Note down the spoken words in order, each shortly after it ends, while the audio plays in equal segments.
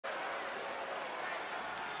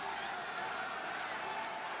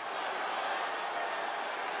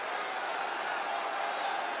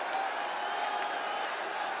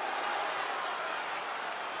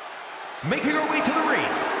Making her way to the ring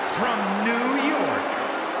from New York,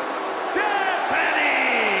 Stephanie!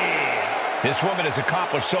 This woman has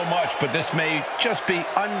accomplished so much, but this may just be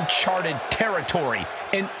uncharted territory.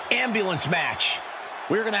 An ambulance match.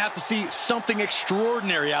 We're going to have to see something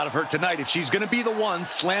extraordinary out of her tonight if she's going to be the one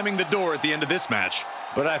slamming the door at the end of this match.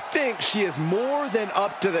 But I think she is more than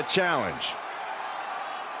up to the challenge.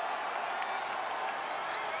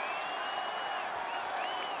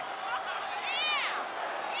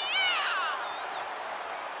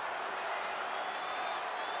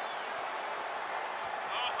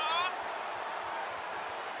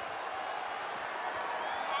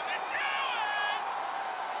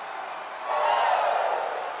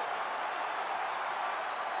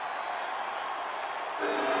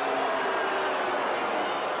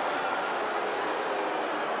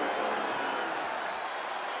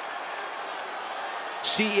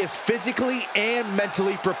 She is physically and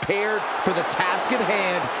mentally prepared for the task at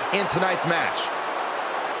hand in tonight's match.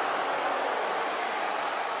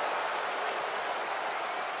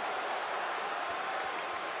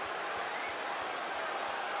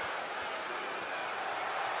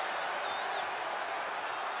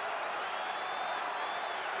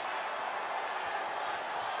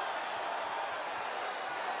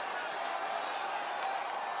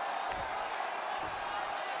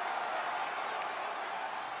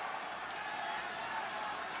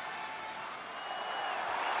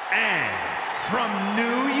 And from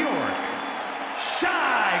New York,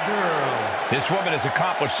 Shy Girl. This woman has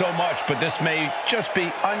accomplished so much, but this may just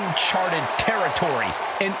be uncharted territory.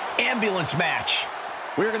 An ambulance match.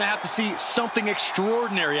 We're going to have to see something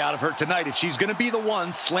extraordinary out of her tonight if she's going to be the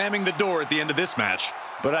one slamming the door at the end of this match.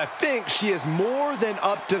 But I think she is more than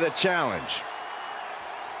up to the challenge.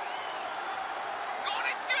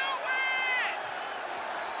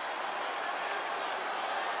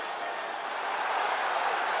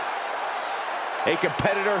 A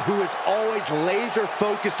competitor who is always laser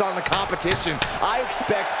focused on the competition. I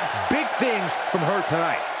expect big things from her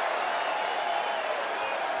tonight.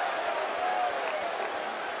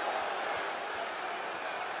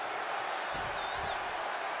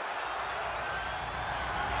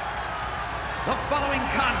 The following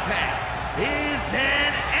contest is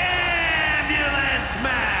an ambulance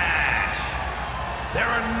match. There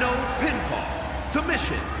are no pinfalls,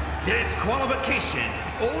 submissions, disqualifications,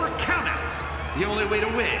 or countouts. The only way to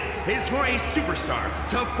win is for a superstar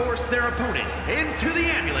to force their opponent into the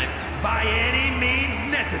ambulance by any means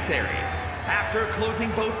necessary. After closing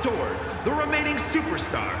both doors, the remaining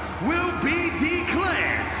superstar will be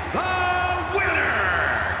declared the winner.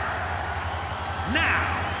 Now,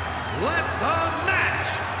 let the match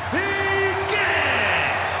begin!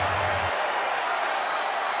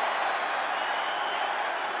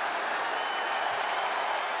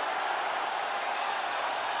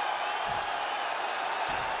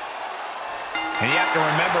 And you have to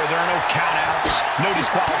remember, there are no countouts, no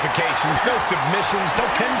disqualifications, no submissions, no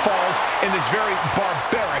pinfalls in this very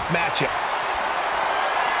barbaric matchup.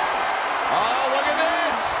 Oh, look at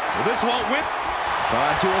this! Well, this won't whip.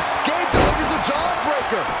 Trying to escape, delivers a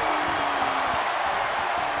jawbreaker.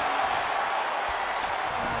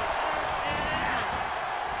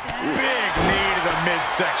 Big knee to the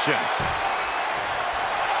midsection.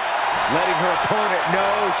 Letting her opponent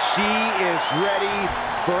know she is ready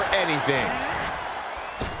for anything.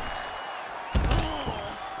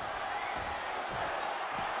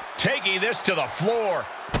 Taking this to the floor.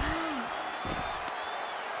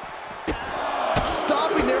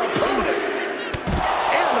 Stopping their opponent.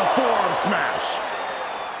 And the forearm smash.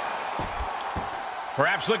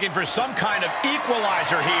 Perhaps looking for some kind of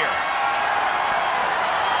equalizer here.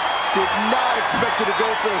 Did not expect her to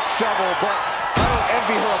go for the shovel, but I don't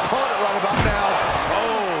envy her opponent right about now.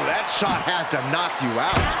 Oh, that shot has to knock you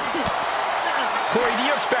out. Corey, do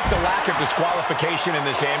you expect the lack of disqualification in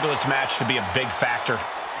this ambulance match to be a big factor?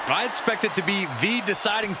 I expect it to be the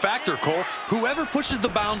deciding factor, Cole. Whoever pushes the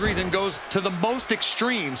boundaries and goes to the most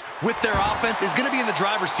extremes with their offense is going to be in the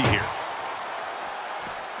driver's seat here.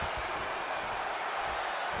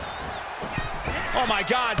 Oh, my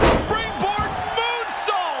God. Springboard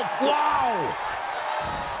moonsault! Wow!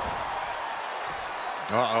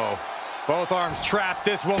 Uh-oh. Both arms trapped.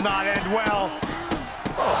 This will not end well.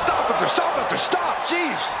 Oh, stop after stop,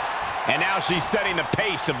 jeez. And now she's setting the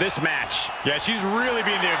pace of this match. Yeah, she's really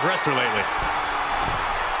being the aggressor lately.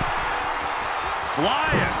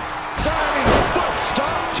 Flying. Diving foot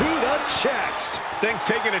stomp to the chest. Things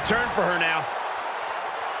taking a turn for her now.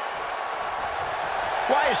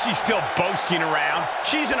 Why is she still boasting around?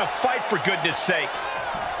 She's in a fight, for goodness sake.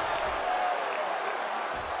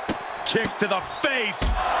 Kicks to the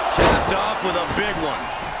face. Capped off with a big one.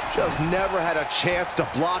 Just never had a chance to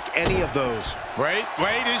block any of those. Wait,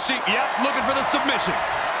 is she? Yep, looking for the submission.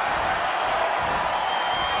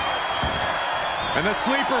 And the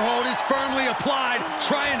sleeper hold is firmly applied,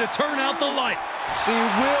 trying to turn out the light. She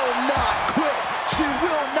will not quit. She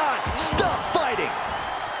will not stop fighting.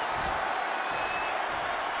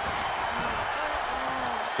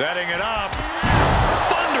 Setting it up.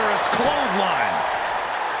 Thunderous clothesline.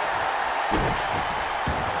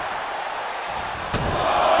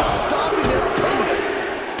 Stopping their opponent.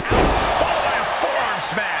 Ouch! Followed by a forearm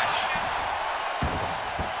smash.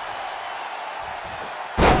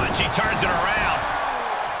 Oh, and she turns it around.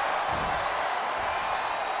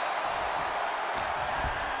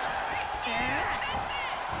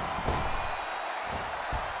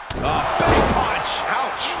 A big punch.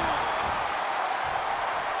 Ouch.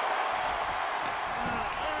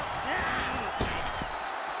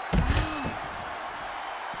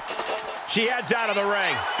 She heads out of the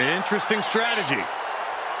ring. Interesting strategy.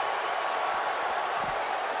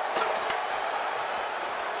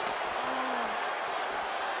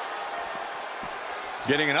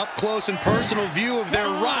 Getting an up-close and personal view of their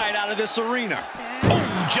ride out of this arena.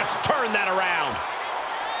 Oh, just turn that around.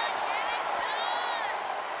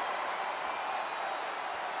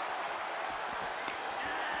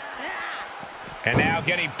 And now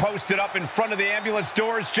getting posted up in front of the ambulance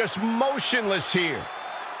doors, just motionless here.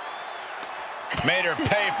 Made her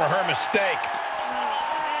pay for her mistake.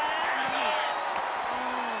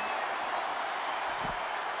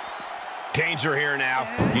 Danger here now.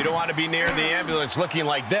 You don't want to be near the ambulance looking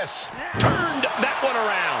like this. Turned that one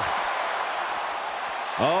around.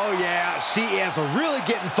 Oh, yeah, she is really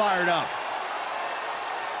getting fired up.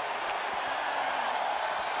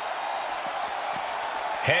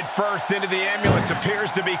 Head first into the ambulance,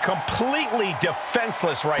 appears to be completely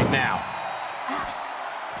defenseless right now.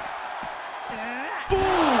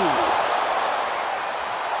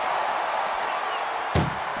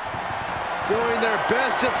 Doing their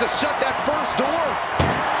best just to shut that first door.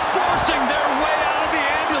 Forcing their way out of the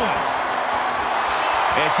ambulance.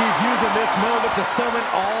 And she's using this moment to summon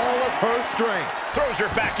all of her strength. Throws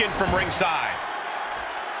her back in from ringside.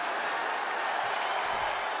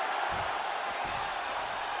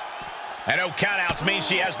 And no countouts means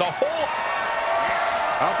she has the whole...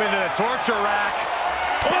 Up into the torture rack.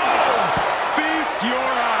 Oh! Feast your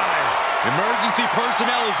eyes. Emergency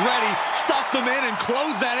personnel is ready. Stuff them in and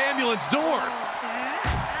close that ambulance door.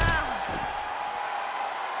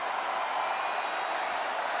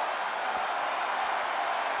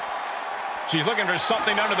 She's looking for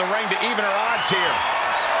something under the ring to even her odds here.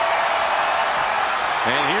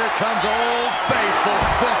 And here comes Old Faithful.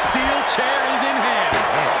 The steel chair is in hand.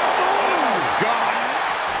 Oh, God.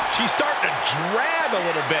 She's starting to drag a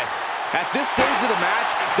little bit. At this stage of the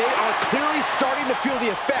match, they are clearly starting to feel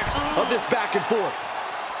the effects of this back and forth.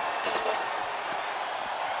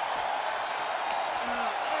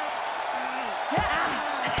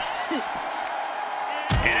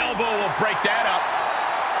 An elbow will break that up.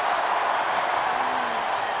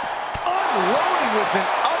 Unloading with an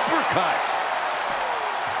uppercut.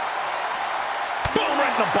 Boom,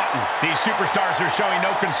 right in the button. These superstars are showing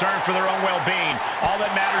no concern for their own well-being. All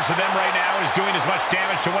that matters to them right now is doing as much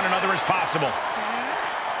damage to one another as possible.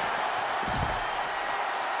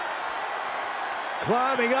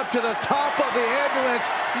 Climbing up to the top of the ambulance.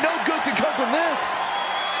 No good can come from this.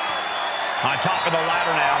 On top of the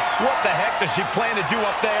ladder now. What the heck does she plan to do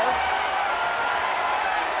up there?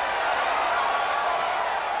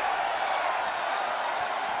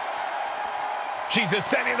 She's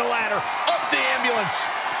ascending the ladder, up the ambulance.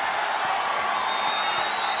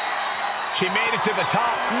 She made it to the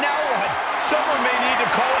top. Now what? Someone may need to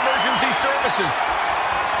call emergency services.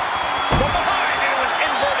 From behind into an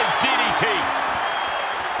inverted DDT.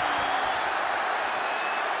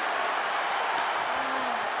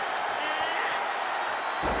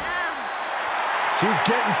 She's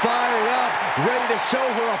getting fired up, ready to show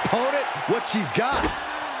her opponent what she's got.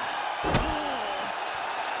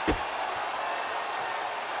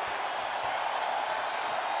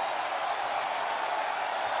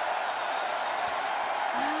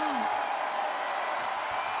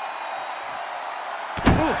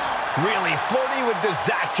 Really flirting with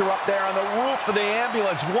disaster up there on the roof of the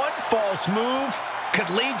ambulance. One false move could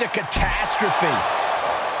lead to catastrophe.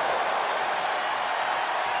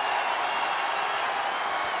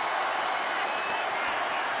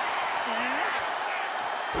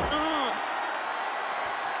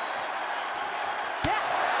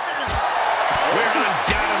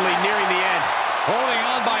 Holding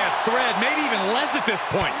on by a thread, maybe even less at this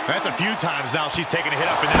point. That's a few times now she's taken a hit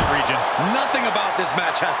up in that region. Nothing about this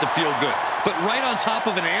match has to feel good. But right on top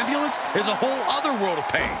of an ambulance is a whole other world of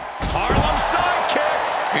pain. Harlem sidekick.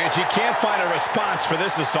 And she can't find a response for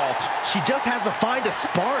this assault. She just has to find a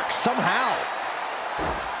spark somehow.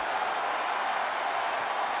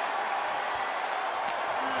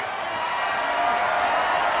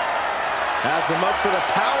 Has them up for the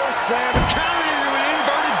power slam. Counter into an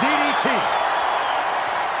inverted DDT.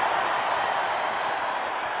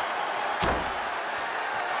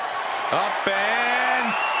 Up and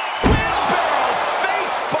Wheelbarrow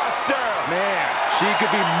face buster. Man, she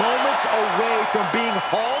could be moments away from being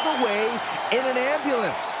hauled away in an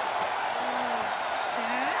ambulance.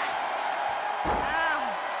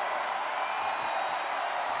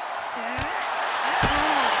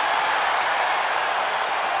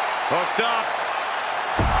 hooked up.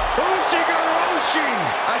 Ushi-garoshi.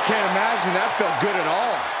 I can't imagine that felt good at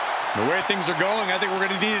all. The way things are going, I think we're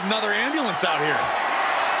going to need another ambulance out here.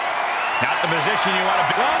 Not the position you want to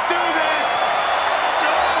be. Don't do this!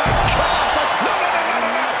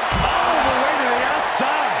 All the way to the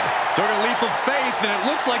outside. Took a leap of faith, and it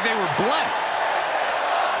looks like they were blessed.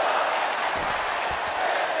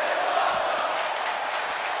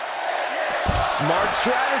 Smart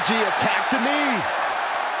strategy, attack the knee.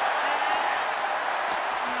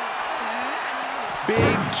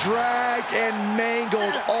 Being dragged and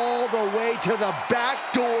mangled all the way to the back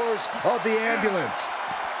doors of the ambulance.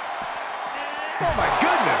 Oh my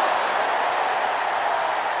goodness.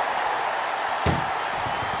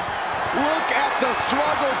 Look at the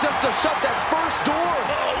struggle just to shut that first door.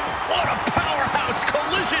 Oh, what a powerhouse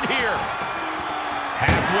collision here.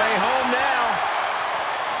 Halfway home now.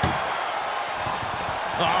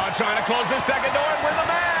 Oh, trying to close the second door and win the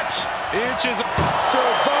match. Inches.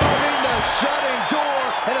 Surviving the shutting door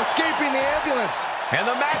and escaping the ambulance. And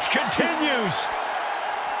the match continues.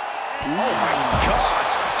 Oh my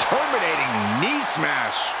gosh, terminating knee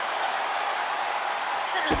smash.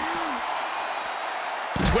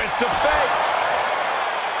 Twist of fate.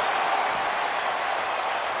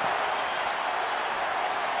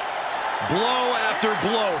 Blow after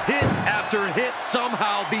blow, hit after hit.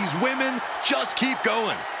 Somehow these women just keep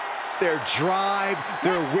going. Their drive,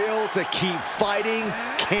 their will to keep fighting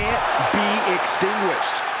can't be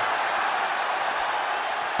extinguished.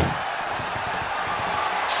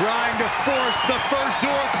 Trying to force the first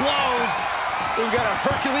door closed. We've got a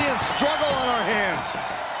Herculean struggle on our hands.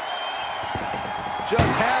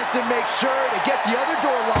 Just has to make sure to get the other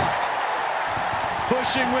door locked.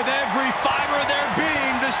 Pushing with every fiber of their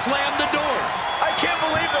being to slam the door. I can't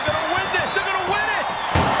believe they're going to win this. They're going to win it.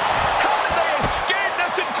 How did they escape?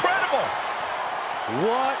 That's incredible.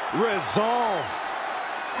 What resolve.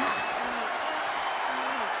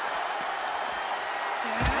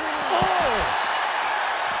 Oh!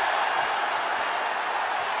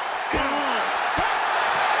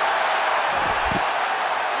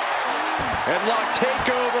 Headlock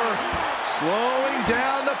takeover, slowing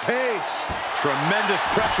down the pace. Tremendous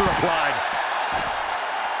pressure applied.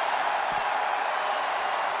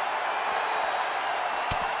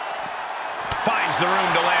 Finds the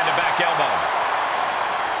room to land a back elbow.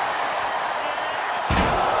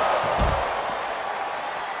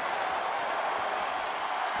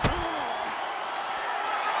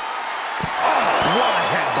 Oh, what a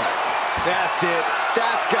headbutt. That's it.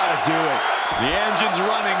 That's got to do it. The engine's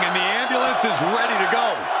running and the ambulance is ready to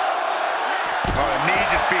go. Oh, the knee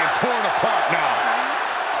just being torn apart now.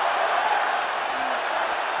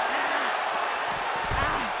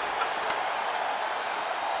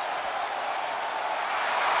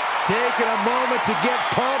 Taking a moment to get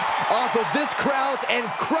pumped off of this crowd's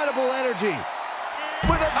incredible energy.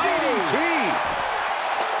 With a DDT.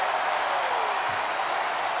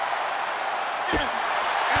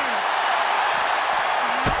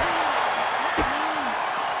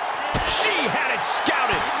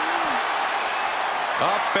 Scouted.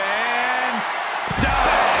 Up and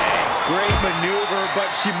down. Great maneuver, but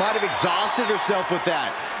she might have exhausted herself with that.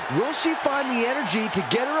 Will she find the energy to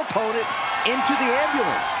get her opponent into the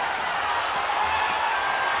ambulance?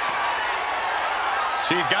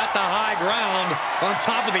 She's got the high ground on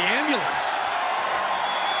top of the ambulance.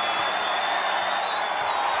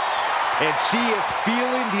 And she is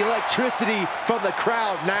feeling the electricity from the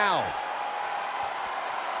crowd now.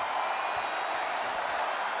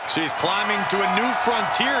 She's climbing to a new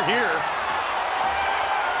frontier here.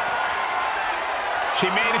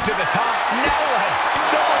 She made it to the top. Now what?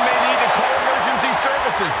 Someone may need to call emergency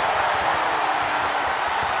services.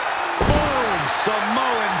 Boom!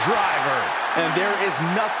 Samoan driver. And there is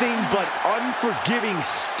nothing but unforgiving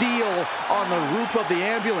steel on the roof of the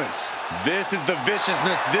ambulance. This is the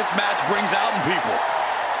viciousness this match brings out in people.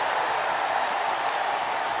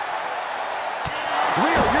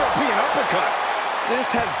 Real European uppercut.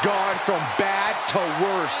 This has gone from bad to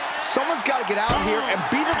worse. Someone's got to get out here and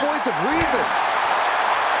be the voice of reason.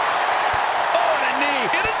 Oh, and a knee.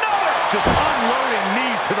 And another. Just unloading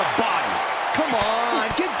knees to the body. Come on,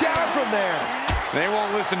 get down from there. They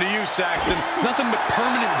won't listen to you, Saxton. Nothing but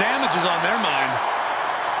permanent damages on their mind.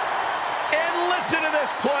 And listen to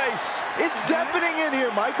this place. It's deafening in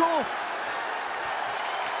here, Michael.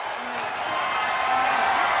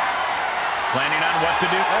 Planning on what to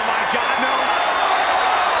do. Oh, my God, no.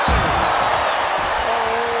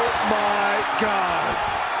 Oh, my God.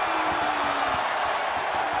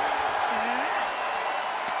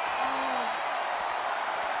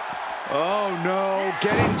 Oh, no.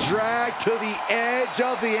 Getting dragged to the edge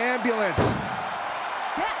of the ambulance.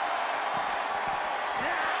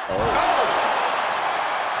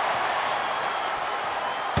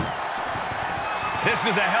 This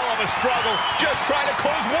is a hell of a struggle. Just trying to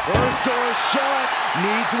close one. First door shut.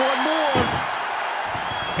 Needs one more.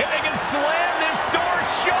 If they can slam this door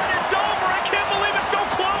shut, it's over. I can't believe it's so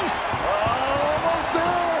close. Almost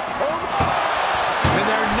there. And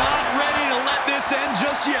they're not ready to let this end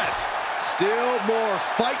just yet. Still more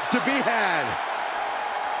fight to be had.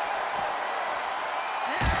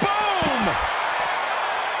 Boom!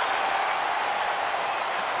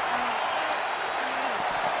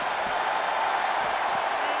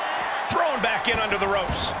 Thrown back in under the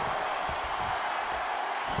ropes.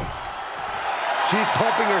 She's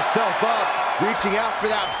pumping herself up, reaching out for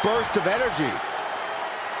that burst of energy.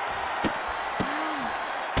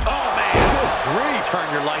 Oh, man. Good grief. Turn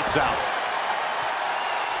your lights out.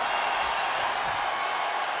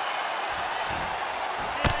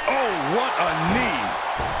 Oh, what a knee.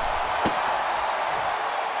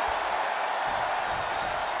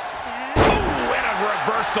 Ooh, and a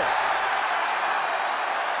reversal.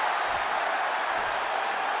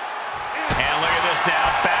 And look at this now.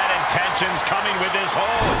 Bad intentions coming with this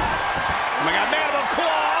hold. Oh my God, mandible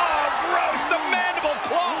claw. Oh, gross, the mandible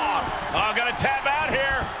claw. Oh, gonna tap out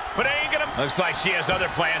here, but ain't gonna. Looks like she has other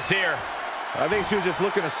plans here. I think she was just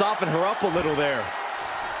looking to soften her up a little there.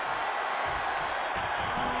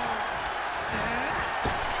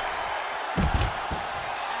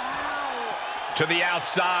 To the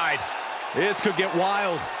outside. This could get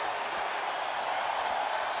wild.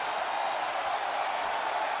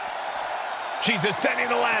 She's ascending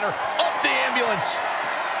the ladder, up the ambulance.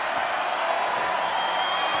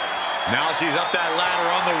 Now she's up that ladder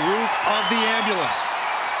on the roof of the ambulance.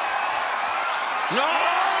 No!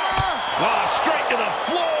 Oh, straight to the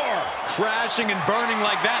floor. Crashing and burning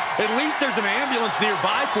like that. At least there's an ambulance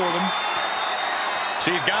nearby for them.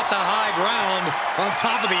 She's got the high ground on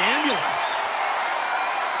top of the ambulance.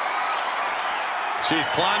 She's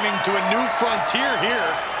climbing to a new frontier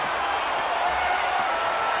here.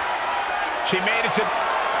 She made it to...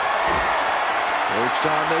 Perched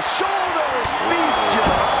on the shoulders, feast your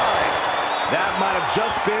eyes. That might have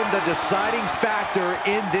just been the deciding factor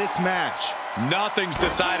in this match. Nothing's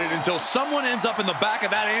decided until someone ends up in the back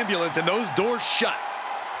of that ambulance and those doors shut.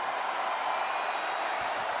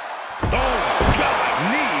 Oh, God,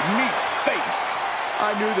 knee meets face.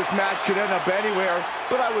 I knew this match could end up anywhere,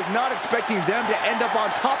 but I was not expecting them to end up on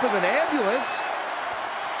top of an ambulance.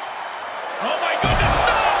 Oh, my goodness,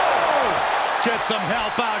 no! Get some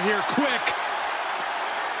help out here, quick.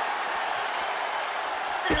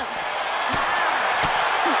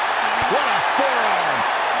 What a forearm.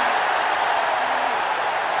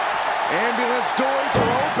 Ambulance doors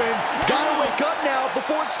are open. Gotta wake up now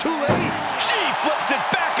before it's too late. She flips it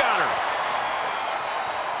back on her.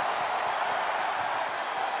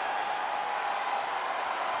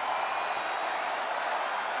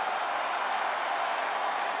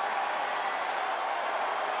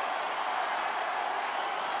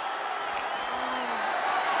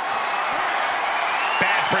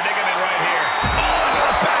 Bad predicament right here. Oh, into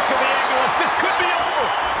the back of the ambulance. This could be over.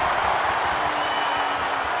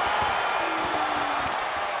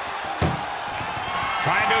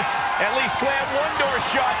 Trying to at least slam one door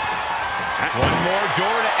shut. One more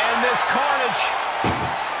door to end this carnage.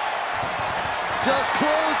 Just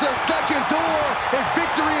close the second door and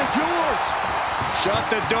victory is yours. Shut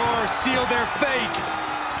the door, seal their fate.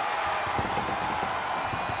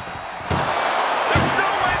 There's no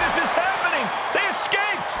way this is happening. They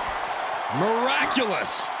escaped.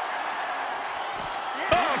 Miraculous.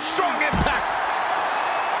 Oh, strong impact.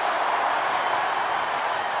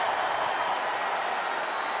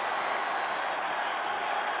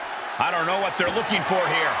 I don't know what they're looking for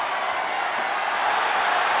here.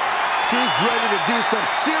 She's ready to do some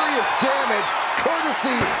serious damage,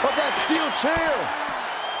 courtesy of that steel chair.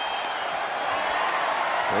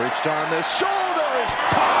 Reached on the shoulders.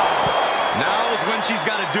 Now is when she's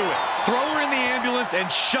got to do it. Throw her in the ambulance and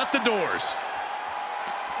shut the doors.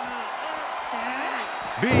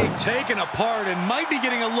 Being taken apart and might be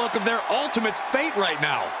getting a look of their ultimate fate right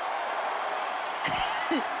now.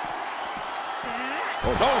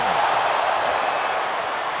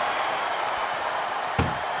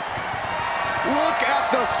 Look at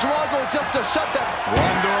the struggle just to shut that.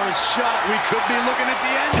 One door is shut. We could be looking at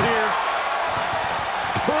the end here.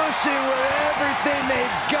 Pushing with everything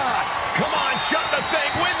they've got. Come on, shut the thing,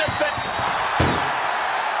 win the thing.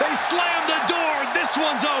 They slammed the door. This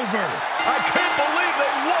one's over. I can't believe